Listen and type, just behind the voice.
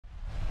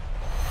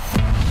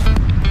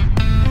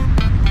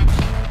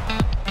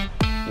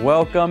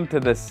Welcome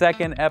to the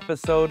second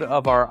episode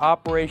of our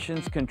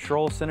Operations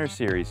Control Center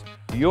series,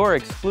 your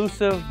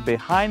exclusive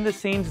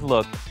behind-the-scenes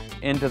look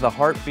into the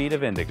heartbeat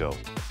of IndiGo.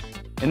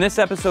 In this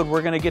episode,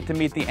 we're going to get to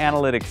meet the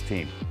analytics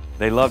team.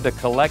 They love to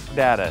collect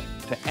data,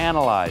 to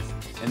analyze,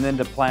 and then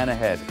to plan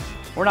ahead.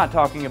 We're not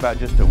talking about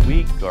just a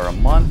week or a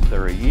month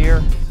or a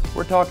year.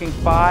 We're talking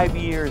 5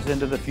 years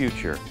into the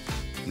future.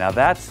 Now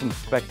that's some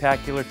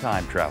spectacular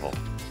time travel.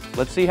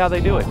 Let's see how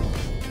they do it.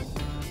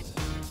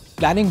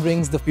 Planning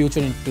brings the future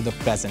into the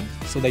present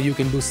so that you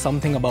can do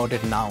something about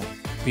it now.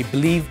 We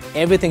believe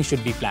everything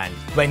should be planned.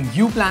 When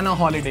you plan a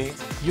holiday,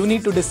 you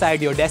need to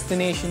decide your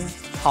destination,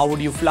 how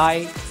would you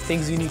fly,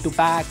 things you need to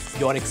pack,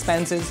 your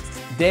expenses.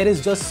 There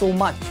is just so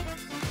much.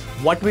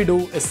 What we do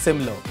is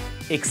similar,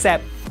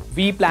 except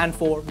we plan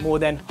for more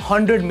than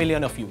 100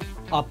 million of you.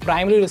 Our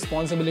primary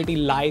responsibility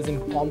lies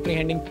in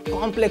comprehending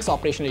complex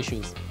operational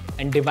issues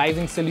and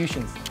devising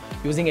solutions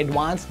using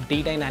advanced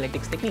data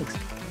analytics techniques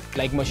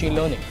like machine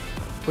learning.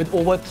 With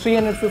over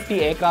 350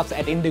 aircrafts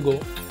at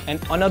IndiGo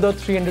and another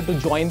 300 to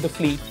join the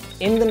fleet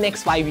in the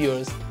next 5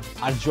 years,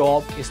 our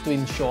job is to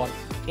ensure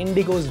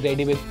IndiGo is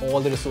ready with all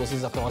the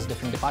resources across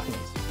different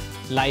departments,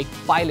 like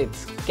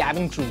pilots,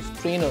 cabin crews,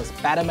 trainers,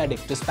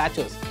 paramedics,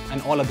 dispatchers,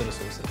 and all other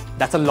resources.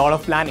 That's a lot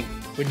of planning.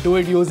 We do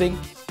it using,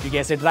 you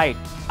guessed it right,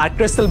 our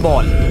crystal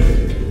ball.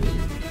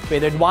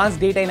 With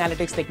advanced data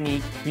analytics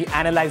technique, we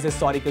analyze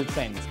historical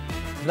trends,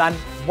 run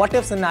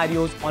what-if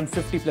scenarios on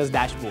 50+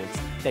 dashboards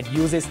that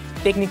uses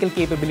technical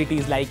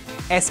capabilities like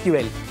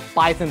SQL,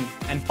 Python,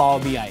 and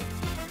Power BI.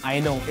 I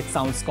know it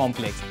sounds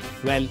complex.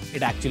 Well,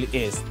 it actually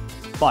is.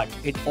 But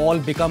it all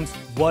becomes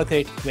worth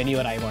it when you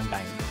arrive on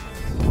time.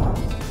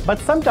 But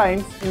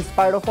sometimes, in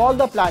spite of all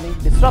the planning,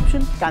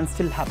 disruption can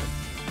still happen.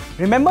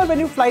 Remember when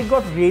your flight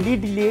got really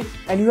delayed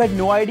and you had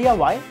no idea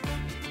why?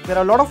 There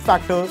are a lot of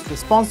factors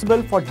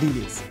responsible for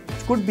delays.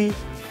 It could be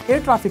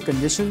air traffic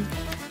congestion,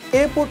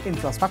 airport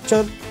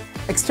infrastructure,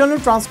 external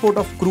transport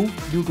of crew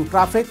due to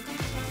traffic,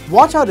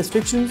 watch hour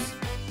restrictions,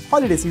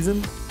 holiday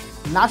season,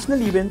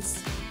 national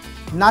events,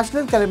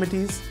 natural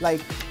calamities like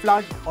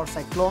flood or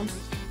cyclones,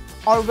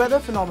 or weather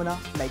phenomena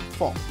like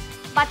fog.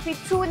 But we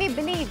truly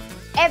believe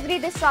every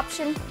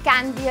disruption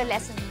can be a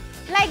lesson.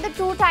 Like the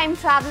true time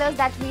travelers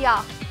that we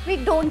are, we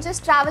don't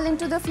just travel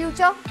into the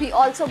future, we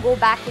also go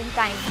back in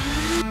time.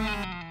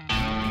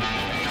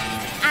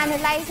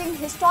 Analyzing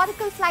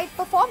historical flight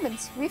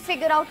performance, we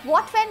figure out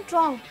what went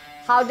wrong,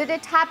 how did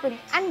it happen,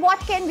 and what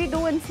can we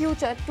do in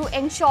future to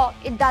ensure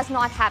it does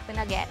not happen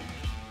again.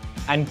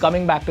 And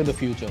coming back to the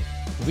future,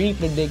 we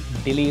predict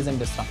delays and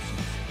disruptions.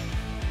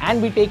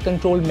 And we take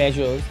controlled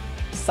measures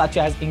such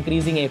as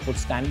increasing airport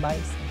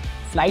standbys,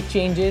 flight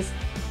changes,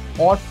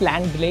 or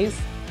planned delays,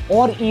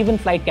 or even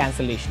flight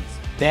cancellations,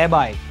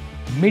 thereby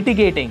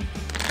mitigating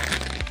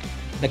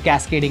the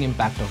cascading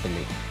impact of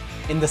delay.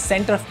 In the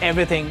center of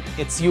everything,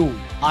 it's you,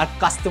 our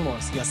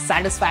customers, your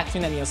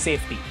satisfaction and your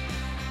safety.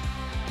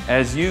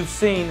 As you've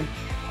seen,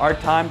 our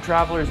time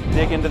travelers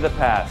dig into the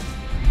past.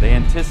 They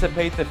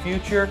anticipate the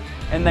future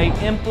and they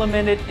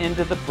implement it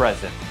into the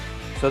present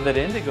so that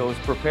IndiGo is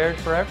prepared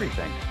for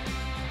everything.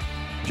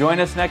 Join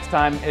us next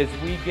time as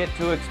we get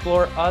to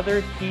explore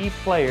other key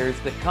players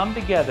that come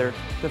together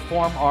to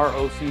form our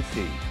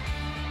OCC.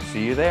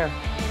 See you there.